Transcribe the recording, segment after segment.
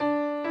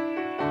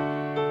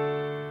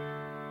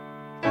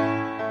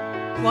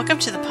Welcome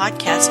to the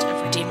podcast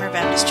of Redeemer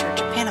Baptist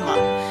Church of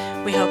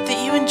Panama. We hope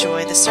that you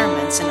enjoy the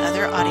sermons and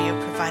other audio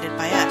provided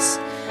by us.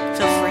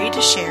 Feel free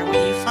to share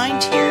what you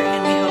find here,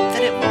 and we hope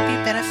that it will be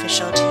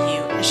beneficial to you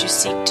as you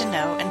seek to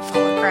know and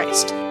follow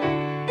Christ.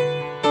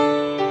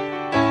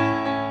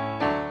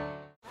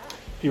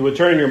 If you would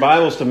turn your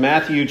Bibles to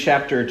Matthew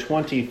chapter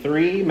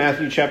 23.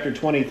 Matthew chapter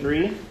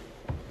 23.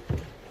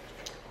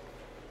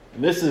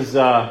 And this is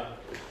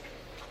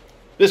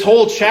this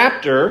whole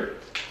chapter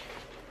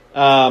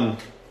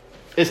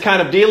is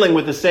kind of dealing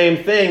with the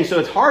same thing, so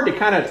it's hard to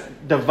kind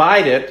of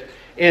divide it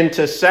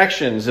into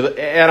sections.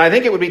 And I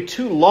think it would be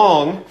too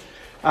long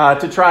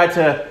to try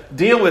to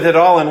deal with it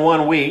all in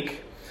 1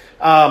 week.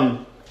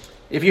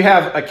 If you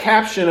have a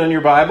caption on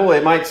your Bible,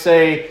 it might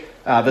say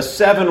the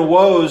 7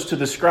 woes to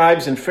the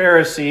scribes and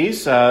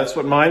Pharisees. That's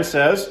what mine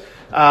says.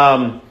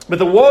 But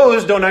the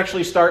woes don't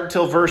actually start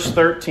until verse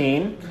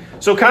 13.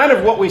 So kind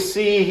of what we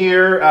see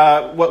here,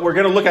 what we're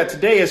going to look at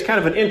today is kind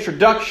of an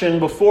introduction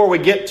before we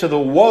get to the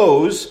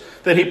woes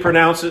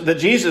that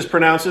Jesus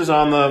pronounces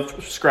on the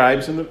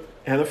scribes and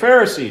the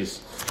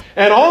Pharisees.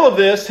 And all of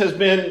this has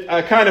been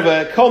a kind of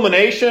a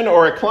culmination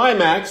or a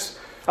climax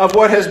of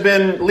what has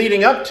been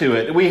leading up to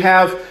it. We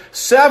have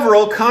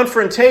several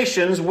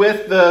confrontations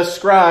with the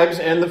scribes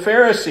and the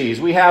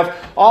Pharisees. We have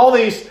all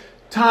these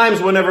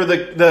times whenever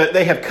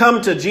they have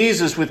come to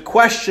Jesus with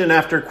question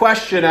after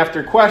question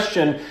after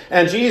question,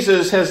 and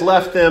Jesus has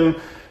left them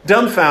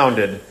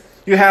dumbfounded.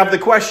 You have the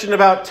question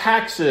about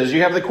taxes.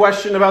 You have the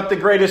question about the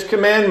greatest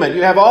commandment.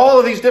 You have all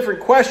of these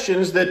different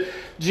questions that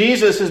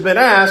Jesus has been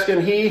asked,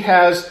 and he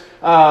has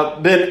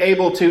been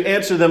able to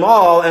answer them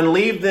all and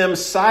leave them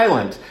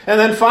silent. And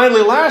then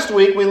finally, last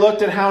week, we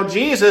looked at how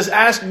Jesus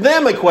asked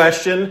them a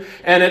question,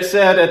 and it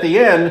said at the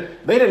end,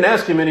 they didn't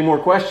ask him any more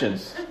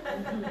questions.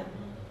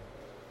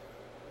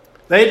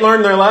 They'd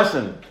learned their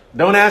lesson.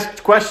 Don't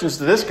ask questions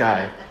to this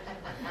guy.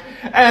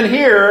 And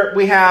here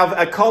we have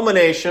a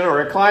culmination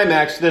or a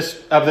climax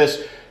of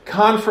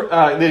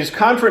these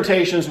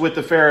confrontations with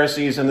the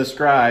Pharisees and the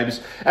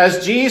scribes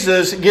as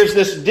Jesus gives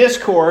this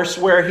discourse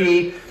where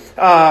he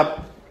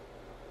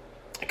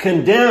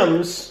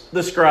condemns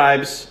the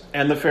scribes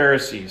and the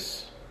Pharisees.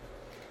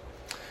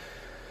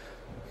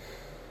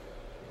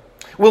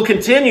 We'll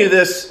continue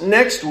this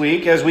next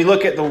week as we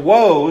look at the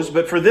woes,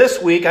 but for this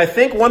week, I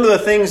think one of the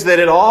things that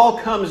it all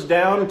comes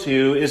down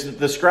to is that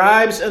the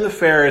scribes and the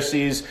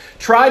Pharisees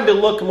tried to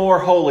look more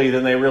holy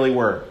than they really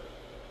were.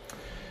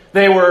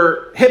 They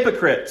were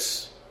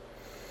hypocrites.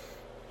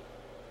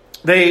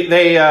 They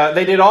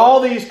did all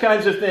these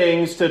kinds of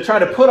things to try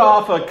to put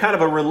off a kind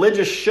of a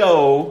religious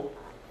show,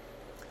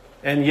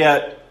 and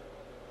yet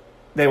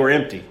they were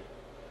empty.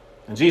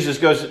 And Jesus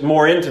goes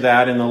more into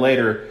that in the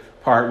later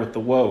part with the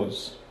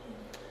woes.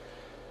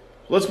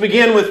 Let's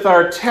begin with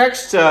our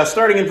text,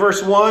 starting in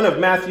verse 1 of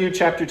Matthew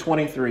chapter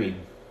 23.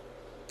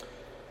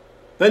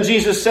 Then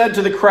Jesus said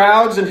to the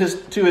crowds and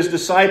to his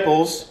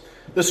disciples,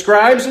 "The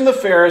scribes and the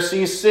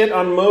Pharisees sit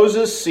on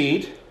Moses'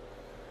 seat,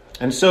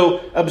 and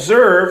so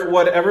observe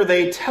whatever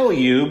they tell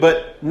you,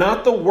 but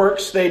not the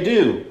works they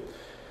do.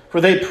 For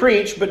they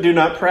preach, but do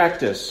not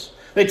practice.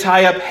 They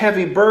tie up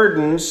heavy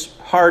burdens,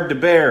 hard to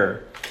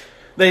bear.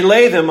 They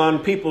lay them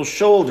on people's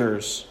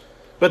shoulders,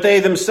 but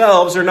they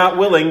themselves are not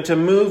willing to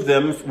move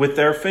them with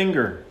their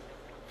finger.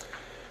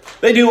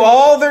 They do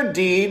all their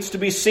deeds to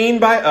be seen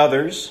by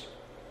others,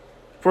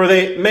 for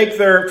they make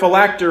their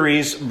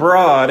phylacteries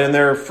broad and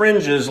their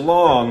fringes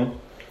long,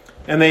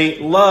 and they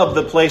love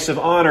the place of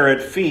honor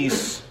at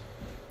feasts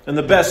and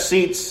the best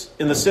seats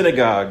in the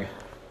synagogue,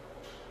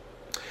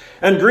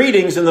 and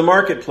greetings in the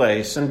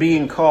marketplace, and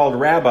being called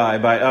rabbi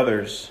by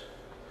others.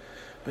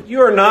 But you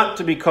are not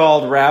to be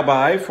called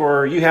rabbi,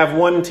 for you have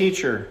one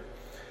teacher,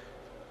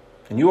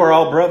 and you are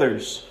all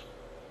brothers.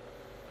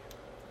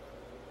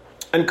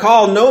 And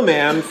call no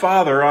man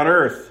father on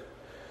earth,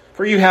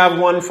 for you have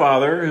one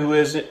Father who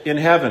is in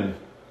heaven.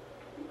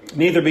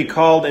 Neither be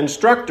called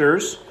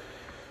instructors,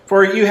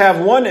 for you have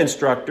one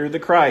instructor, the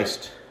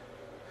Christ.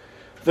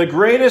 The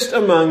greatest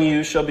among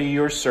you shall be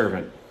your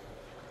servant.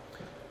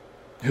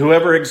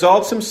 Whoever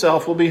exalts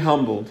himself will be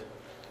humbled,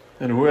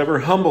 and whoever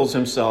humbles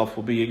himself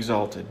will be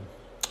exalted."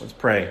 Let's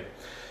pray.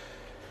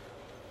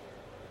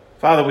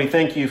 Father, we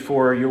thank you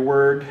for your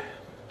word.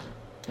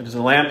 It is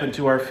a lamp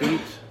unto our feet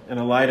and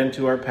a light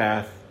unto our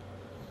path.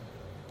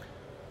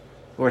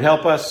 Lord,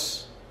 help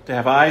us to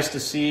have eyes to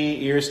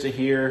see, ears to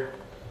hear,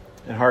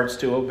 and hearts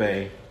to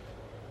obey.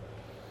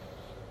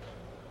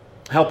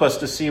 Help us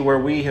to see where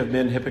we have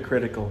been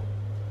hypocritical.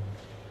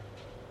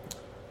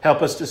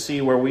 Help us to see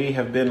where we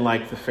have been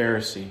like the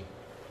Pharisee.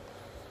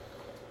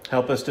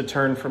 Help us to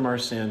turn from our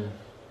sin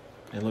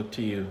and look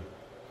to you.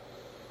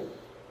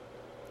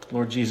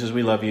 Lord Jesus,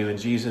 we love you. In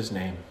Jesus'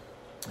 name,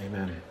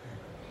 amen.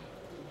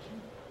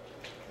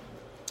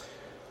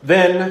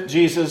 Then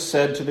Jesus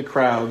said to the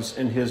crowds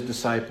and his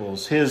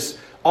disciples, his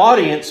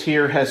audience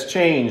here has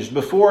changed.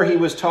 Before he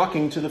was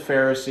talking to the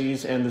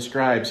Pharisees and the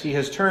scribes. He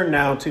has turned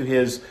now to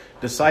his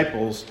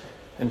disciples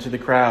and to the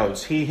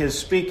crowds. He is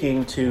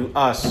speaking to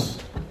us.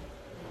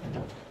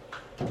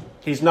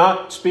 He's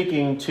not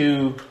speaking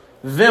to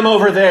them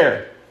over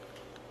there.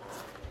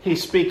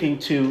 He's speaking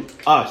to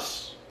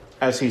us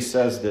as he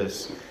says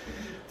this.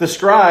 The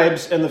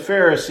scribes and the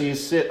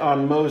Pharisees sit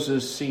on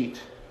Moses'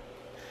 seat.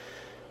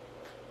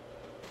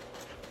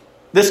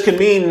 This can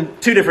mean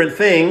two different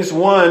things.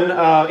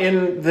 One,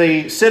 in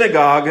the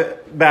synagogue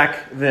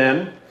back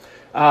then,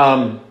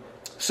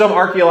 some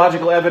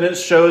archaeological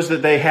evidence shows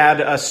that they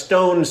had a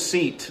stone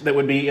seat that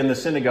would be in the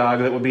synagogue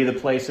that would be the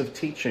place of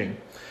teaching.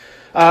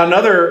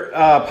 Another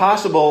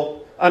possible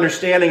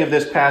understanding of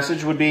this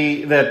passage would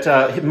be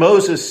that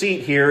Moses'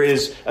 seat here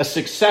is a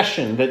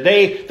succession, that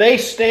they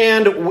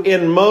stand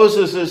in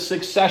Moses'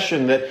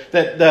 succession,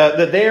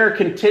 that they are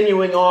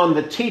continuing on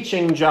the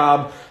teaching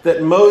job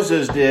that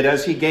Moses did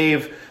as he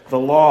gave the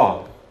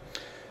law.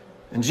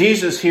 And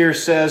Jesus here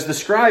says, the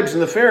scribes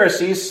and the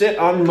Pharisees sit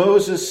on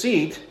Moses'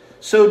 seat,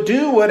 so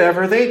do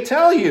whatever they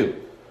tell you.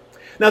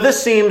 Now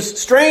this seems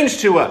strange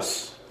to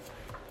us.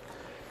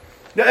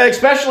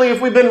 Especially if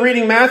we've been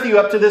reading Matthew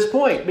up to this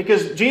point,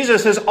 because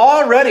Jesus has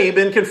already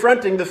been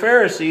confronting the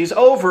Pharisees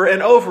over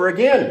and over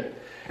again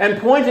and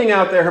pointing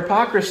out their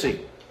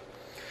hypocrisy.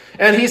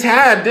 And he's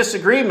had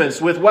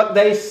disagreements with what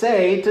they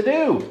say to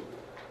do.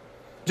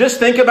 Just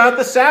think about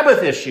the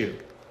Sabbath issue,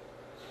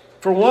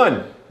 for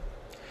one.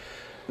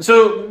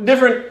 So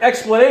different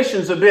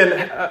explanations have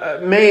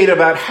been made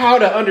about how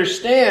to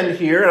understand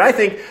here, and I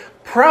think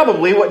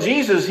probably what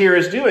Jesus here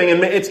is doing,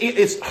 and it's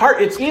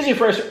easy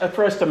for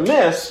us to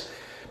miss,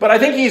 but I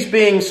think he's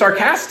being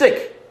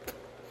sarcastic.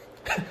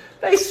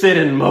 They sit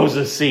in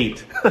Moses'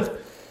 seat.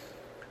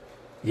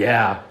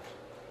 Yeah.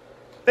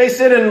 They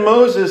sit in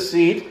Moses'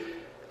 seat,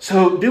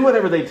 so do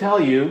whatever they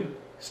tell you.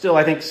 Still,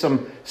 I think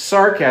some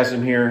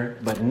sarcasm here,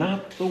 but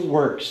not the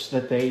works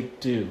that they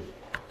do.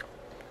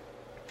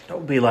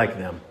 Don't be like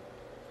them.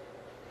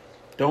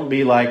 Don't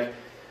be like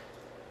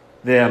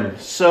them.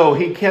 So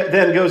he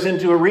then goes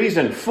into a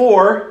reason.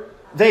 For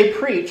they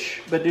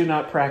preach, but do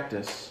not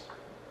practice.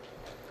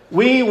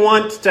 We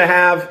want to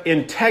have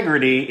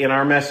integrity in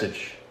our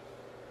message.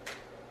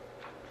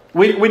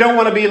 We don't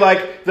want to be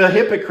like the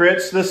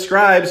hypocrites, the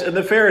scribes, and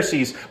the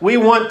Pharisees. We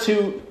want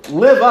to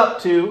live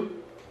up to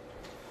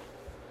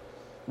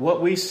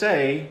what we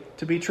say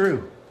to be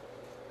true.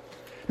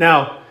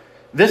 Now,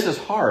 this is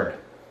hard.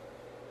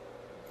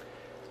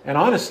 And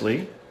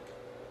honestly,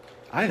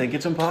 I think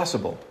it's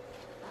impossible.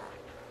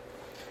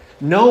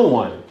 No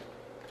one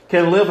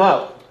can live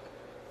up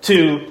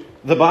to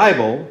the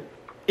Bible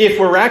if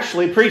we're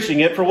actually preaching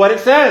it for what it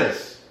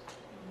says.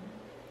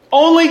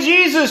 Only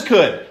Jesus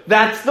could.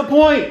 That's the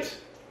point.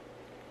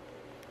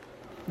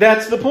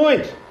 That's the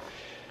point.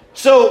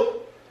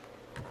 So,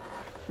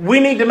 we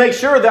need to make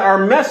sure that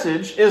our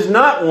message is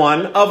not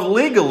one of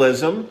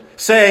legalism,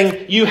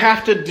 saying you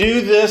have to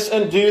do this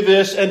and do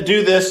this and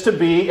do this to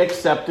be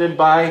accepted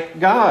by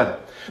God.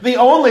 The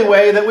only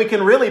way that we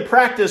can really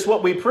practice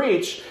what we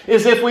preach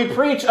is if we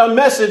preach a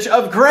message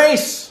of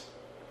grace.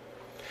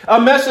 A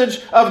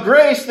message of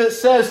grace that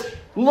says,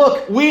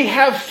 look, we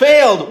have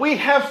failed, we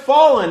have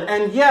fallen,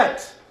 and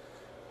yet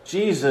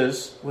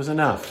Jesus was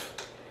enough.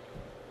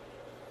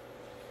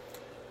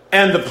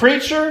 And the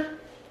preacher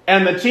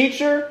and the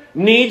teacher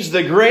needs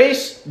the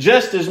grace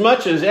just as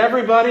much as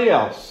everybody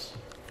else.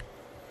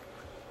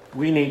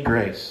 We need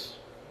grace.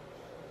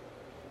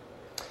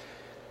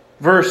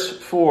 Verse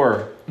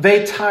 4,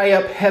 they tie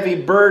up heavy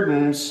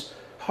burdens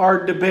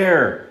hard to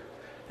bear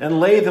and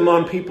lay them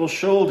on people's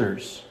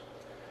shoulders,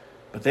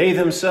 but they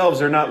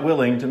themselves are not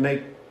willing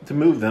to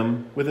move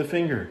them with a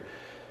finger.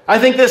 I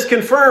think this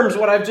confirms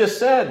what I've just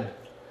said.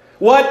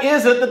 What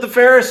is it that the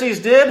Pharisees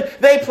did?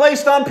 They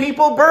placed on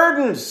people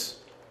burdens.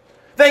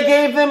 They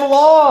gave them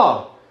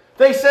law.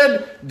 They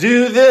said,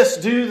 do this,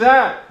 do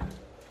that.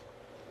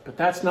 But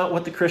that's not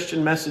what the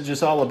Christian message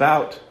is all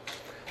about.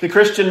 The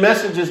Christian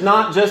message is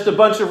not just a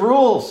bunch of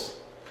rules.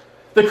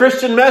 The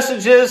Christian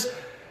message is,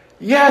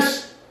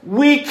 yes,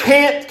 we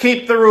can't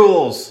keep the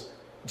rules.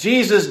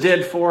 Jesus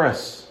did for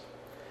us.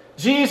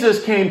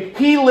 Jesus came.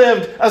 He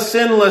lived a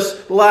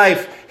sinless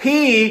life.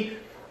 He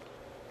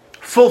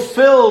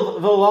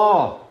fulfilled the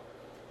law.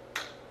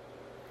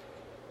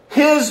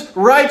 His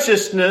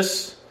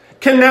righteousness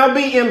can now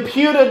be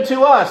imputed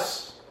to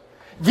us,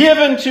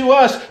 given to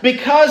us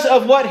because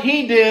of what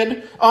he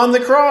did on the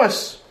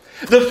cross.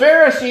 The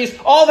Pharisees,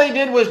 all they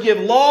did was give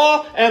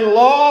law and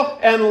law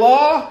and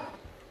law,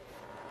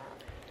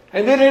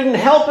 and they didn't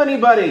help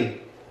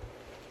anybody.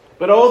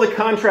 But oh, the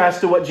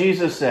contrast to what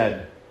Jesus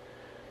said.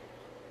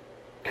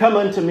 Come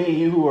unto me,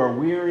 you who are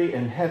weary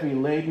and heavy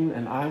laden,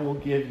 and I will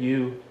give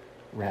you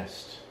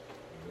rest.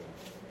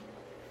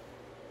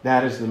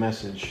 That is the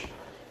message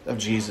of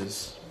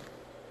Jesus.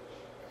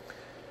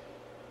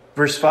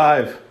 Verse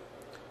 5.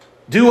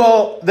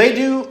 They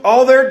do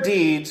all their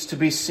deeds to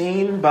be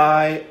seen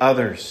by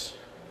others.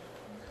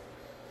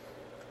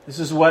 This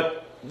is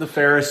what the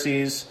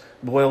Pharisees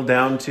boiled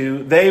down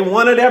to. They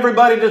wanted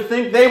everybody to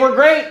think they were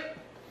great.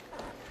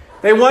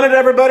 They wanted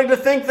everybody to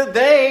think that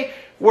they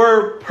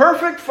were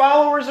perfect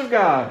followers of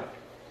God.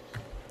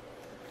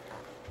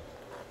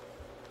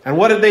 And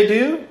what did they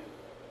do?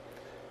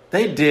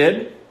 They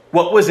did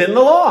what was in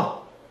the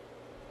law.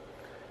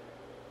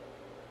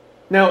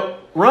 Now,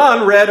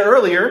 Ron read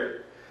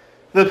earlier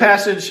the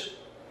passage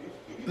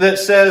that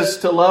says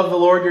to love the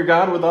Lord your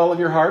God with all of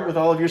your heart, with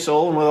all of your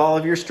soul, and with all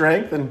of your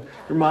strength and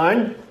your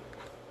mind,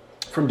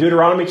 from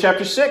Deuteronomy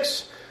chapter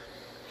 6.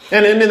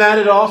 And in that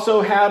it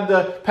also had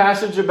the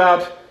passage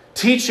about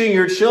teaching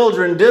your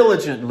children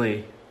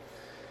diligently.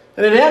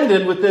 And it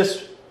ended with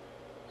this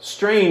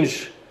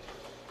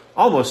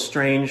almost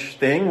strange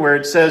thing where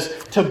it says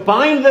to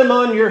bind them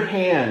on your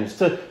hands,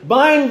 to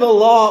bind the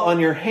law on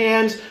your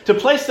hands, to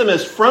place them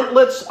as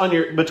frontlets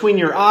between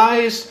your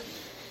eyes,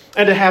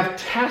 and to have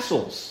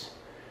tassels.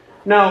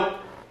 Now,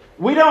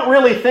 we don't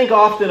really think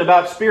often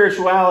about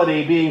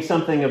spirituality being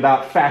something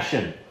about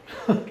fashion.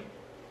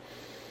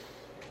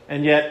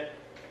 And yet,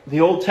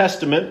 the Old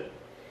Testament,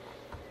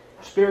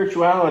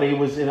 spirituality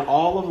was in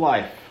all of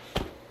life,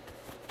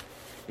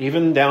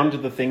 even down to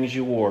the things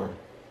you wore.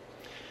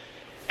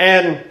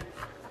 And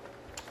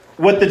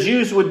what the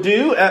Jews would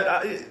do,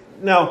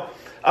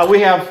 we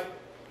have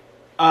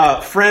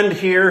a friend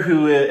here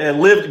who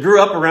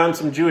grew up around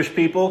some Jewish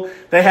people.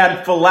 They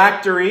had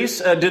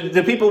phylacteries.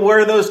 Do people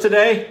wear those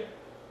today?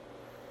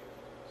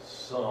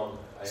 Some.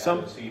 I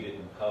haven't seen it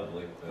in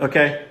public.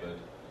 Okay. But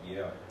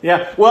yeah.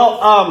 Yeah.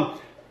 Well,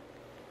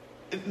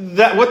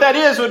 what that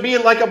is would be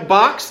like a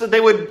box that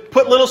they would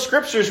put little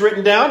scriptures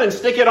written down and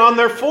stick it on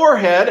their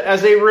forehead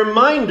as a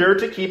reminder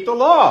to keep the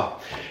law.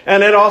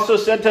 And it also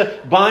said to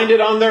bind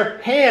it on their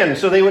hands,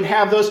 so they would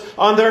have those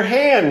on their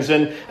hands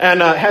and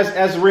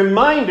as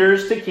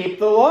reminders to keep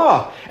the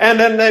law. And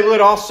then they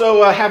would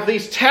also have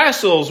these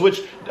tassels,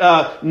 which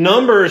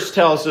Numbers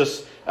tells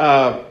us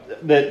that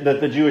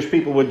the Jewish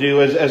people would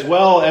do, as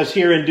well as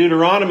here in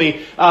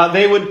Deuteronomy.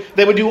 They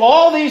would do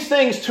all these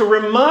things to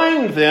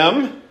remind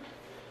them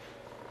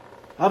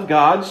of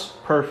God's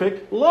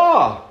perfect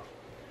law.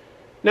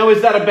 Now,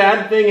 is that a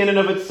bad thing in and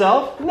of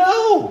itself?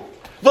 No.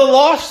 The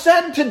law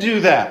said to do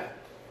that.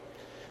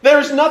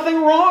 There's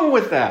nothing wrong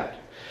with that.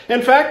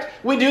 In fact,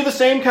 we do the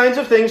same kinds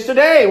of things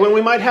today when we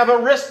might have a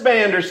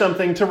wristband or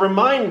something to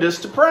remind us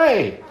to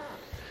pray.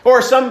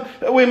 Or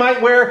we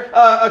might wear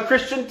a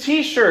Christian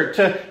t-shirt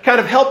to kind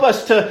of help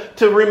us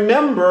to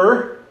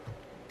remember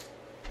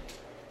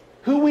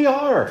who we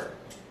are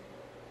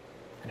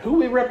and who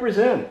we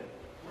represent.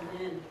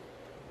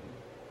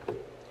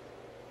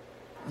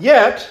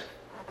 Yet,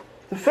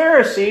 the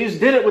Pharisees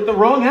did it with the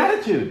wrong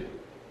attitude.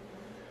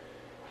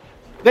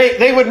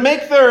 They would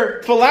make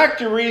their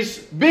phylacteries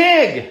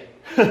big.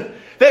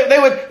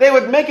 they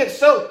would make it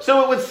so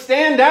it would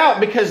stand out,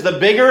 because the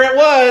bigger it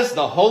was,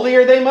 the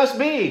holier they must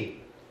be.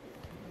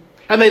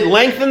 And they'd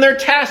lengthen their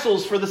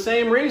tassels for the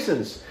same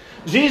reasons.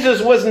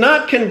 Jesus was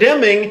not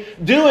condemning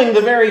doing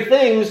the very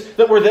things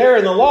that were there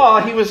in the law.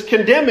 He was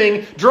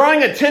condemning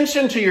drawing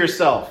attention to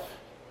yourself.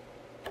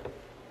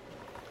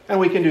 And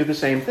we can do the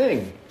same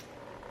thing.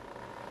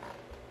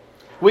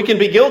 We can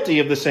be guilty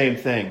of the same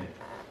thing.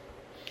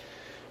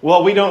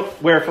 Well, we don't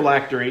wear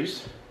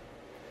phylacteries.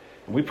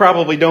 We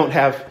probably don't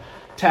have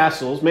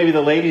tassels. Maybe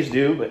the ladies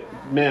do,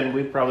 but men,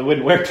 we probably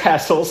wouldn't wear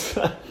tassels.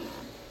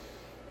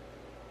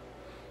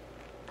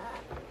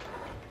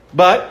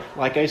 But,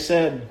 like I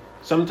said,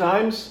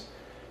 sometimes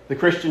the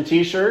Christian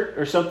t-shirt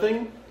or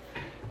something,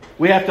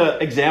 we have to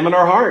examine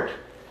our heart.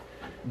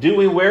 Do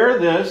we wear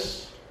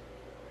this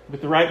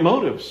with the right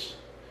motives?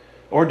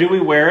 Or do we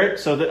wear it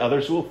so that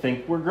others will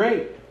think we're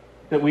great?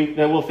 That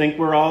will think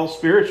we're all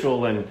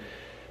spiritual? And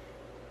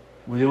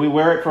do we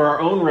wear it for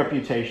our own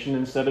reputation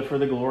instead of for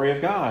the glory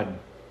of God?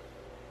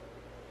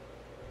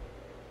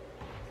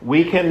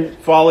 We can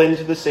fall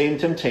into the same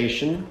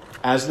temptation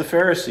as the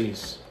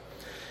Pharisees.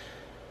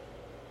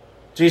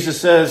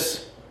 Jesus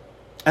says,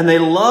 and they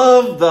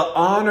love the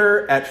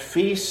honor at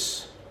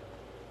feasts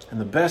and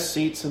the best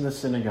seats in the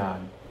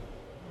synagogue.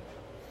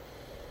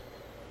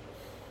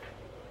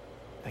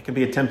 That can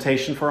be a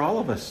temptation for all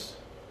of us.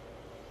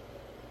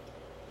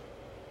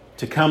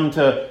 To come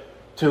to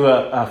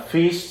a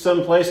feast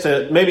someplace,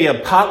 to maybe a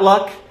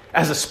potluck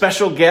as a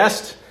special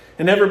guest,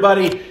 and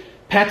everybody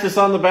pats us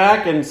on the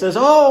back and says,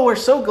 "Oh, we're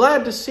so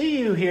glad to see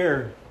you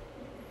here."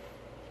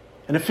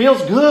 And it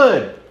feels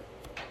good,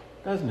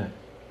 doesn't it?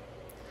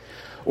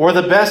 Or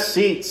the best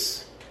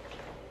seats.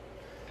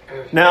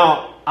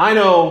 Now, I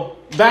know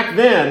back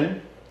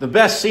then, the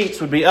best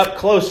seats would be up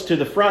close to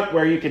the front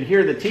where you could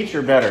hear the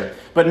teacher better.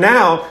 But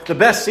now, the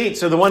best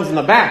seats are the ones in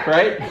the back,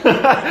 right?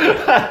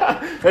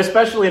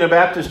 Especially in a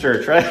Baptist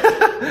church, right?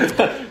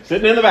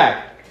 Sitting in the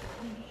back.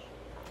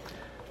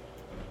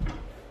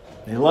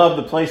 They love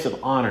the place of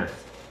honor.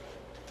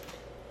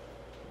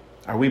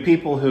 Are we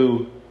people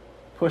who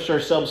push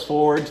ourselves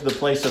forward to the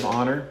place of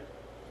honor?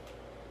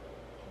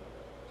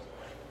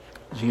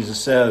 Jesus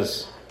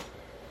says,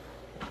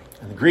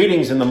 and the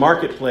greetings in the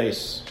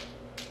marketplace.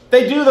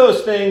 They do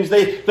those things.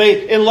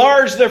 They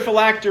enlarge their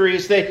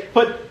phylacteries. They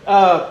put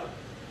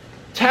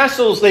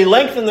tassels. They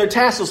lengthen their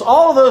tassels.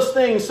 All of those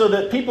things so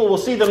that people will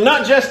see them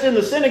not just in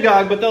the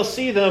synagogue, but they'll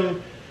see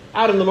them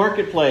out in the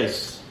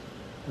marketplace.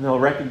 And they'll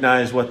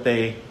recognize what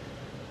they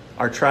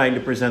are trying to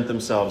present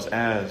themselves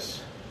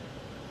as.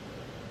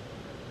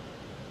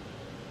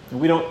 And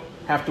we don't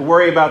have to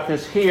worry about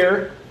this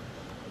here.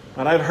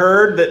 But I've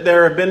heard that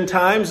there have been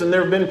times and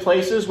there have been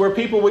places where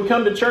people would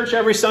come to church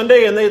every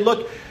Sunday and they'd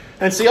look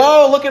and see,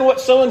 oh, look at what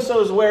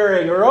so-and-so is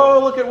wearing, or oh,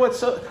 look at what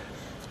so...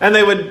 And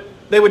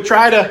they would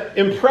try to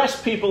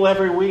impress people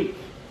every week.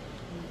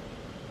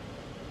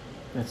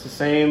 It's the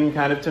same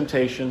kind of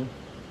temptation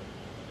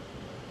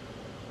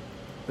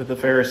that the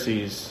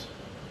Pharisees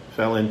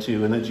fell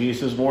into and that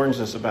Jesus warns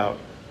us about.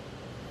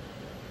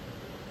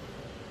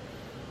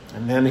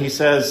 And then he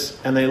says,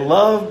 and they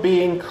love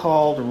being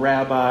called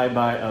rabbi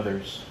by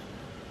others.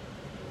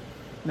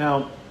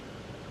 Now,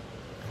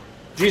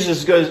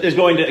 Jesus is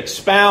going to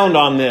expound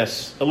on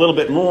this a little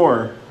bit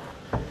more.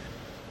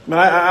 But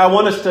I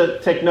want us to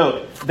take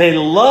note. They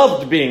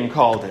loved being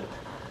called it.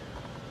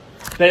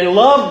 They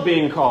loved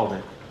being called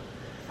it.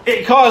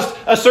 It caused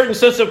a certain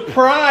sense of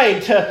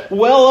pride to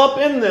well up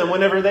in them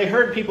whenever they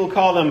heard people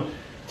call them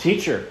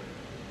teacher,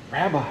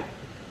 rabbi.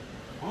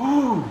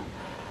 Ooh,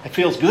 it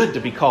feels good to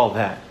be called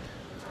that.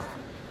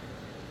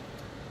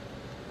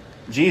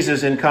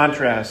 Jesus, in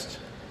contrast,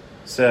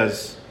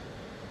 says,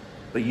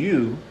 but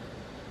you,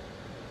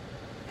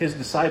 his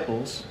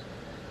disciples,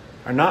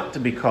 are not to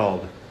be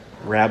called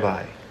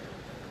rabbi,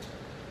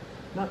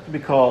 not to be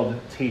called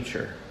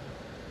teacher,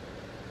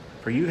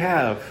 for you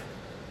have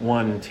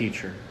one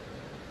teacher.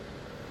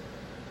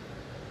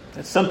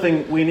 That's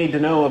something we need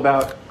to know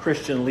about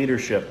Christian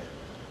leadership.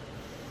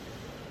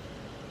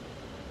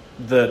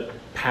 The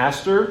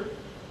pastor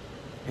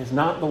is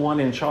not the one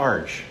in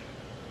charge.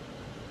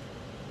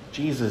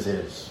 Jesus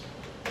is.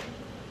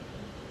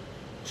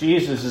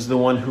 Jesus is the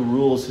one who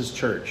rules his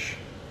church.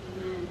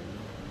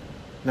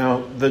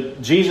 Now,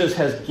 Jesus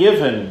has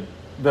given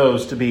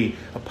those to be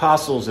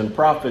apostles and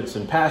prophets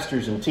and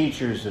pastors and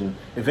teachers and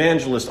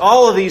evangelists.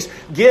 All of these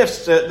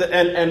gifts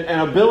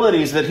and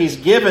abilities that he's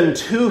given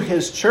to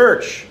his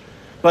church.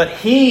 But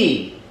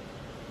he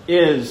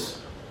is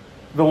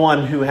the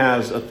one who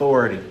has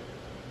authority.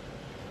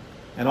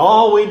 And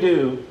all we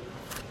do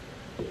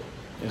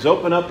is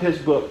open up his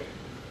book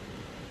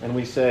and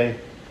we say,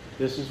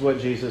 this is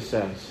what Jesus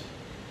says.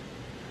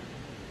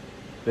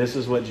 This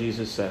is what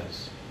Jesus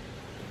says.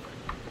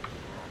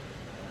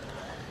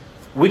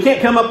 We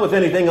can't come up with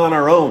anything on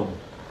our own.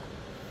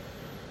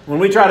 When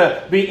we try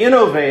to be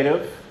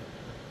innovative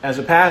as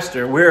a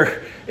pastor,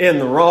 we're in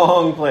the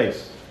wrong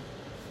place.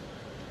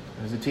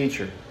 As a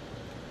teacher,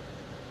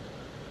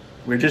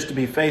 we're just to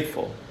be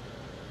faithful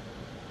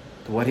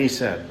to what he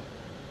said.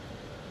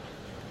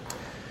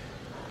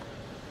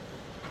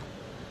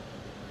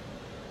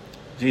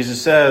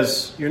 Jesus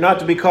says, you're not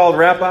to be called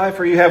rabbi,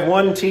 for you have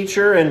one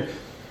teacher, and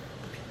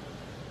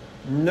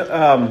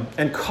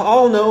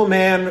call no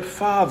man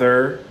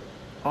father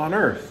on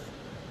earth.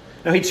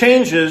 Now he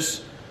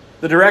changes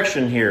the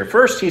direction here.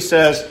 First he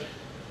says,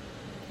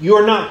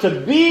 you're not to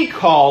be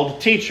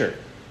called teacher.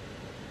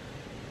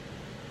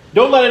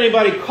 Don't let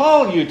anybody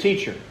call you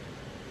teacher.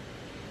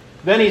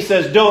 Then he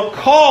says, don't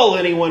call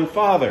anyone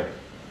father.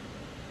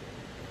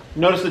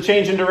 Notice the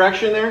change in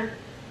direction there?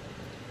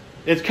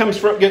 It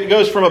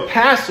goes from a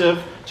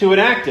passive to an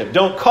active.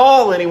 Don't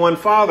call anyone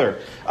father.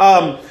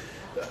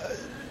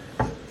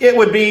 It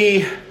would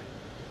be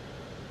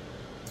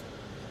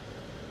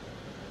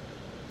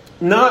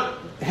not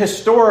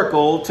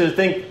historical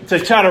to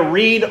try to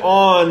read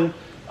on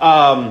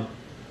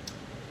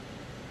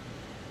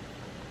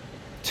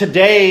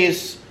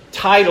today's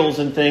titles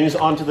and things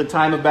onto the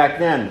time of back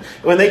then.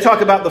 When they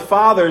talk about the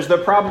fathers, they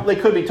probably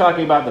could be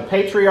talking about the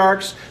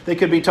patriarchs. They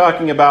could be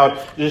talking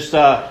about just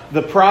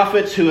the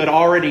prophets who had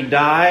already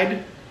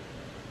died.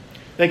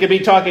 They could be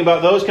talking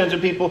about those kinds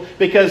of people,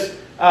 because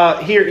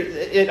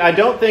I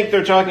don't think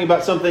they're talking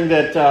about something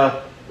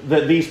that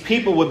these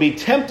people would be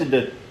tempted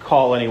to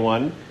call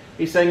anyone.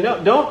 He's saying,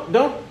 no,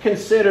 don't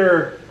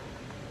consider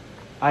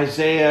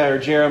Isaiah or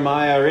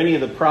Jeremiah or any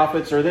of the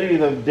prophets or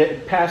any of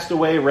the passed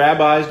away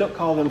rabbis, don't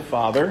call them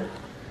father,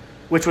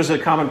 which was a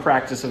common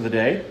practice of the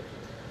day.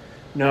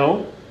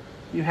 No,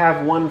 you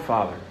have one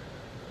Father,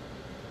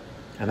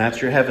 and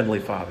that's your heavenly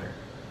Father.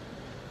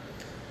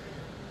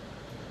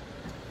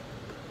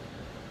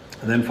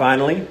 And then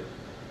finally,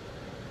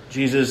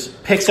 Jesus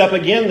picks up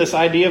again this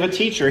idea of a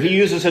teacher. He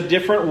uses a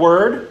different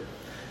word.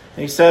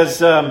 He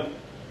says,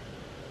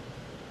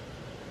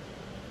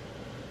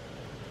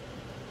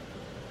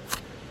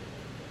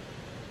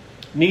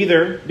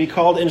 neither be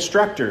called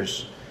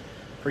instructors,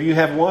 for you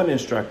have one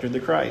instructor, the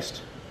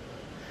Christ.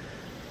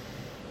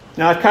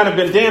 Now, I've kind of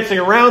been dancing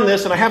around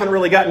this, and I haven't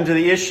really gotten to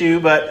the issue,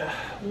 but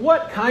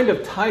what kind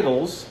of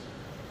titles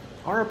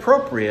are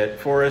appropriate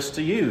for us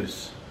to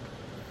use?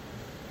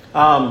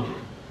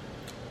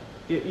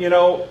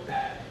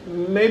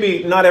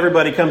 Maybe not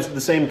everybody comes to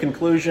the same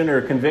conclusion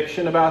or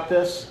conviction about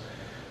this.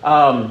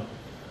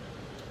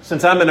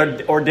 Since I'm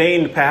an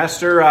ordained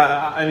pastor,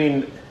 I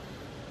mean,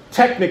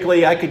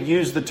 technically I could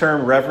use the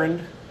term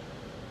reverend,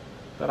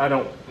 but I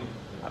don't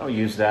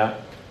use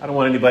that. I don't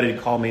want anybody to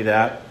call me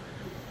that.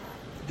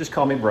 Just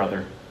call me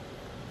brother.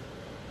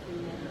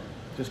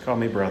 Just call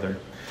me brother.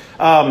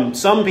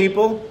 Some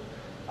people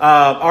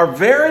are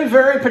very,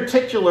 very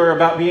particular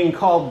about being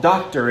called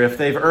doctor if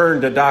they've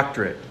earned a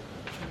doctorate.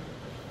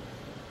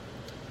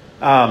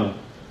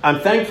 I'm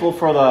thankful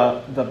for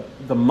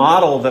the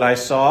model that I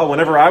saw.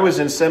 Whenever I was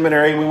in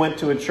seminary, we went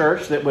to a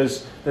church that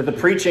the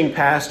preaching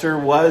pastor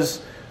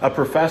was a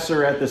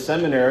professor at the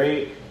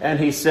seminary, and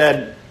he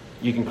said,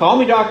 "You can call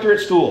me doctor at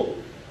school,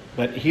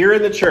 but here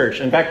in the church,"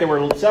 in fact, there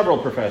were several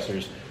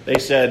professors, they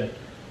said,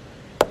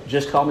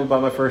 "Just call me by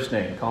my first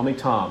name. Call me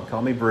Tom.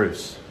 Call me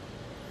Bruce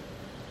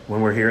when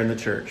we're here in the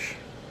church."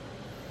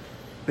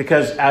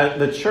 Because at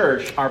the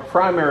church, our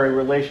primary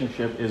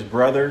relationship is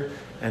brother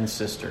and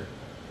sister.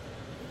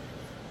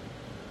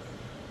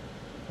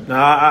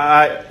 Now,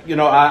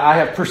 I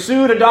have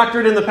pursued a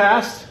doctorate in the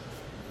past,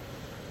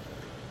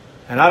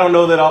 and I don't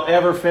know that I'll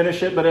ever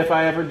finish it, but if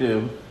I ever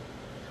do,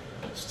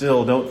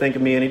 still don't think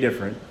of me any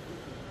different.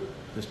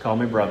 Just call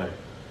me brother.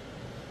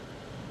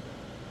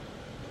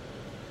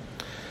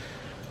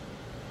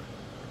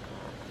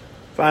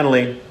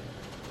 Finally,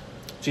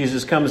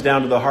 Jesus comes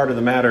down to the heart of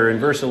the matter. In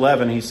verse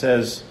 11, he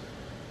says,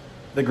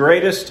 "The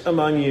greatest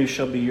among you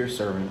shall be your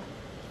servant."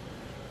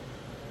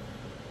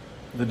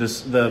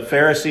 The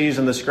Pharisees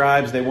and the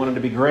scribes, they wanted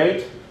to be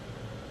great.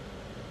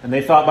 And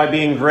they thought by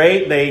being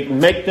great, they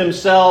make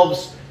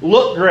themselves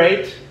look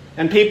great.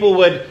 And people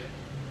would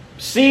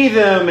see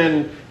them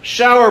and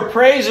shower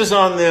praises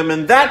on them.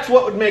 And that's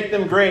what would make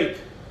them great.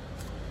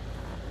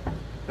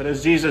 But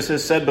as Jesus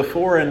has said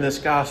before in this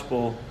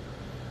gospel,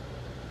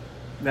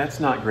 that's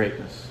not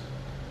greatness.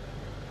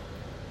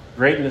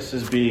 Greatness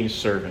is being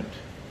servant.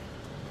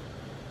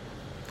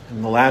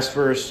 In the last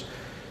verse,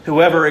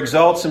 "Whoever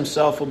exalts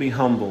himself will be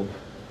humbled,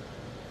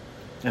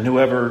 and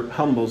whoever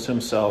humbles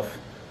himself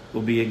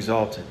will be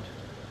exalted."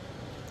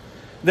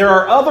 There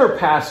are other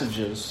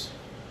passages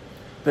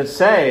that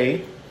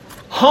say,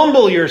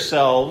 "Humble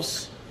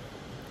yourselves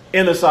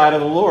in the sight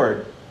of the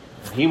Lord,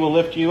 and He will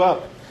lift you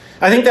up."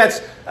 I think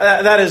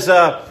that is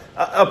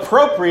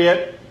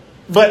appropriate,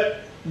 but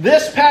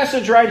this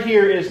passage right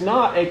here is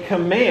not a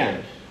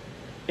command.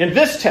 In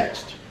this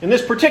text, in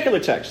this particular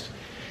text,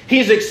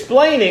 he's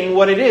explaining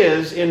what it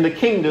is in the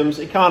kingdom's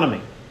economy.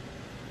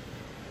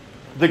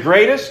 The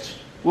greatest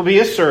will be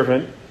a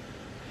servant.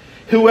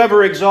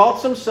 Whoever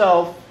exalts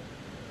himself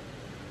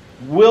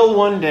will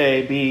one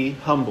day be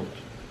humbled.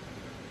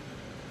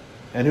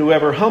 And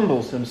whoever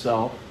humbles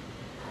himself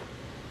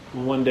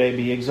will one day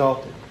be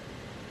exalted.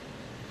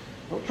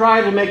 Don't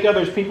try to make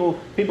people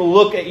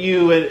look at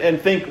you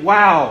and think,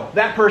 "Wow,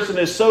 that person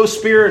is so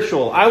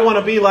spiritual. I want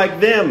to be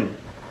like them."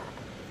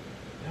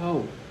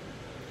 No.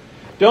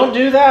 Don't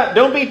do that.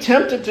 Don't be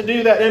tempted to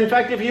do that. In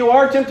fact, if you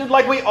are tempted,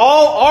 like we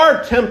all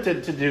are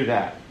tempted to do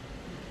that,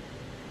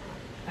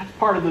 that's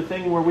part of the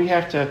thing where we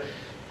have to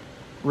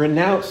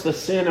renounce the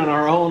sin in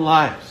our own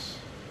lives.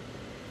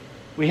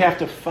 We have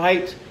to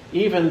fight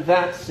even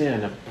that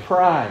sin of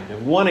pride,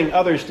 of wanting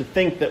others to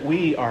think that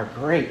we are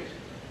great.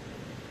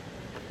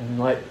 And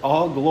let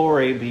all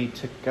glory be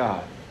to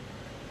God.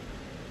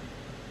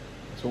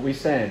 That's what we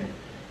sang.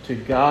 To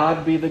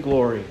God be the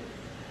glory.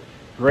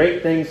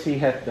 Great things He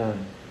hath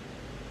done.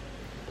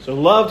 So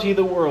loved He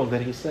the world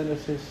that He sent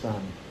us His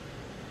Son,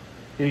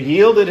 who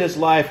yielded His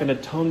life in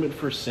atonement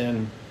for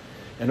sin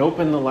and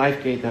opened the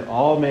life gate that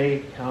all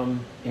may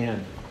come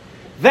in.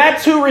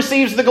 That's who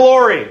receives the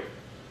glory.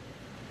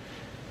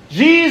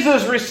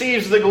 Jesus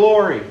receives the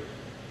glory.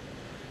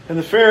 And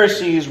the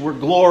Pharisees were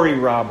glory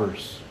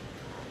robbers.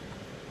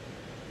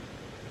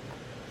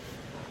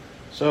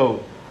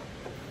 So,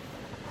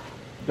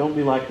 don't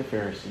be like the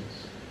Pharisees.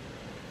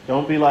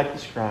 Don't be like the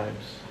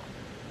scribes.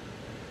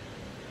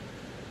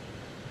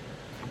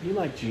 Be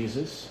like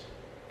Jesus,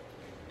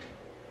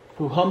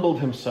 who humbled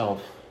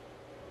Himself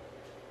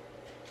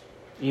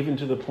even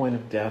to the point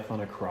of death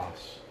on a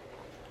cross.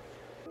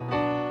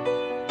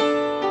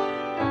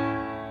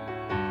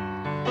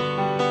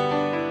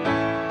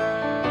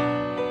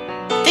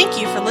 Thank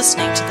you for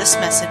listening to this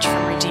message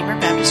from Redeemer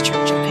Baptist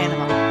Church in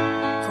Panama.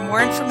 For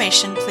more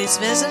information, please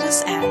visit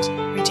us at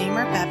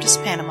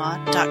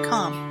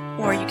RedeemerBaptistPanama.com,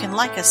 or you can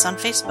like us on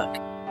Facebook.